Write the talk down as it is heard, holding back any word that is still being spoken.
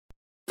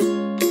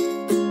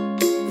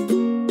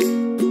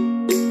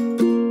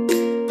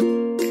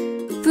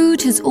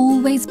Food has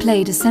always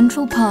played a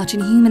central part in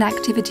human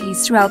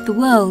activities throughout the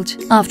world.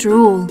 After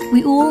all,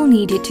 we all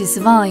need it to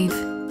survive.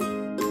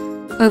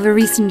 Over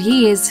recent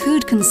years,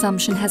 food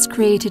consumption has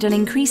created an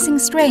increasing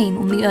strain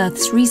on the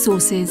Earth's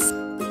resources.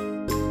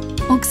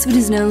 Oxford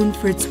is known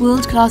for its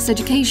world-class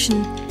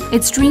education,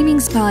 its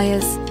dreaming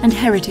spires, and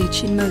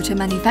heritage in motor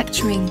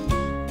manufacturing.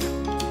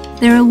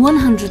 There are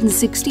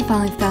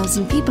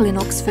 165,000 people in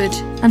Oxford,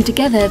 and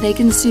together they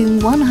consume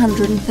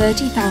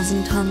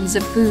 130,000 tonnes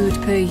of food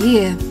per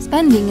year,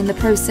 spending in the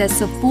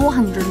process of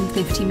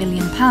 £450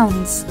 million.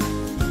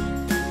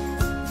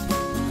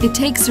 It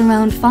takes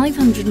around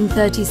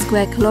 530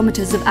 square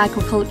kilometres of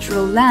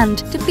agricultural land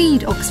to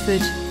feed Oxford.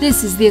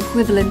 This is the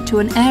equivalent to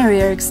an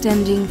area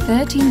extending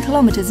 13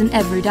 kilometres in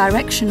every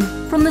direction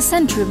from the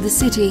centre of the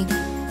city.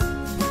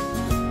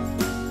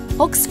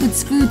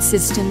 Oxford's food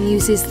system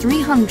uses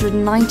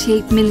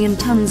 398 million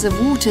tonnes of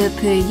water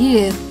per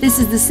year. This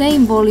is the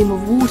same volume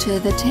of water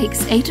that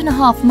takes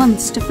 8.5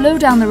 months to flow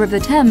down the River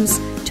Thames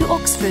to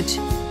Oxford.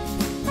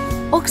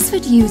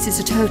 Oxford uses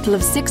a total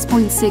of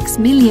 6.6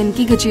 million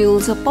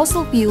gigajoules of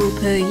fossil fuel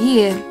per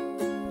year.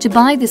 To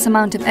buy this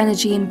amount of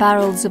energy in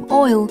barrels of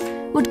oil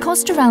would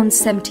cost around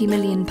 £70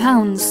 million.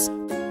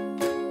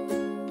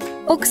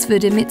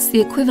 Oxford emits the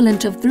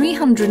equivalent of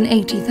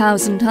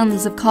 380,000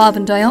 tonnes of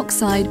carbon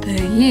dioxide per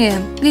year.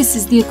 This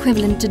is the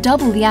equivalent to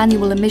double the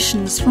annual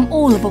emissions from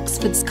all of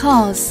Oxford's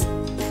cars.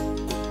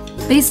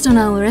 Based on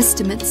our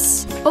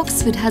estimates,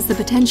 Oxford has the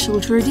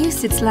potential to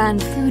reduce its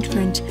land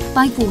footprint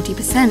by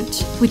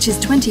 40%, which is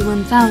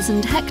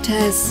 21,000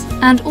 hectares,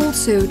 and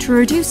also to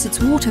reduce its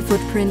water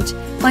footprint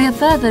by a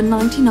further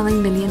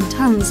 99 million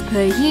tonnes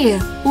per year,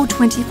 or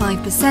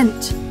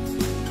 25%.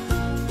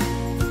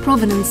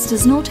 Provenance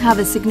does not have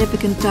a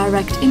significant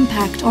direct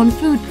impact on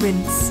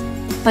footprints,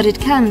 but it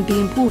can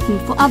be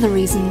important for other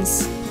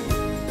reasons.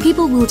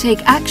 People will take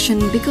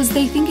action because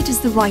they think it is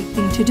the right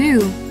thing to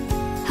do.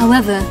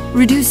 However,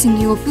 reducing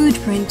your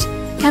footprint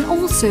can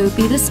also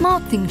be the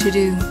smart thing to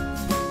do.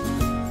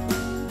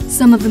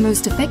 Some of the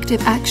most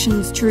effective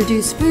actions to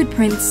reduce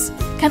footprints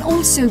can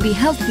also be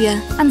healthier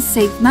and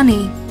save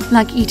money,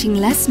 like eating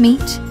less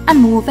meat and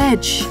more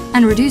veg,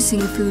 and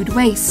reducing food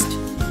waste.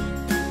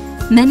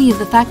 Many of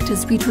the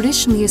factors we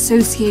traditionally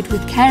associate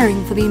with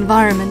caring for the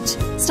environment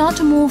start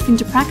to morph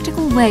into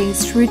practical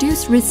ways to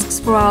reduce risks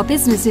for our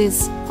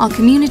businesses, our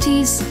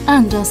communities,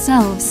 and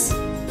ourselves.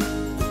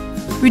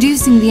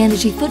 Reducing the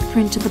energy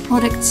footprint of the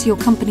products your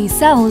company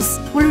sells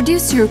will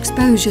reduce your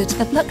exposure to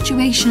the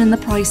fluctuation in the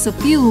price of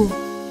fuel.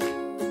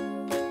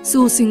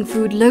 Sourcing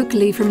food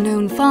locally from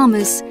known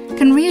farmers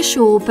can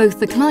reassure both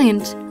the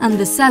client and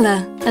the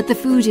seller that the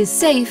food is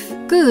safe,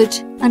 good,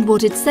 and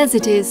what it says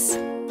it is.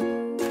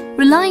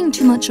 Relying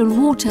too much on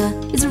water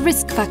is a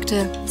risk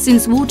factor,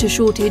 since water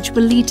shortage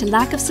will lead to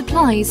lack of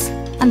supplies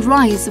and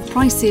rise of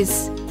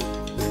prices.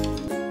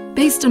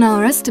 Based on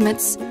our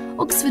estimates,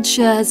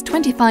 Oxfordshire has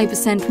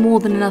 25% more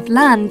than enough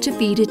land to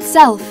feed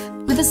itself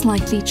with a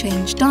slightly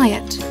changed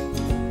diet.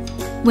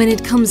 When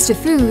it comes to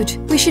food,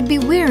 we should be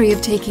wary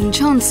of taking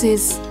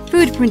chances.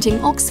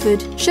 Foodprinting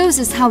Oxford shows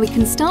us how we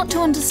can start to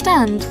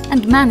understand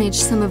and manage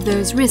some of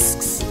those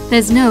risks.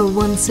 There's no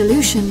one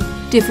solution.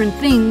 Different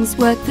things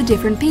work for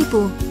different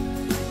people.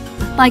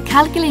 By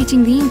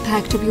calculating the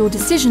impact of your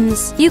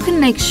decisions, you can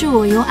make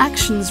sure your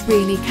actions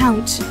really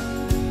count.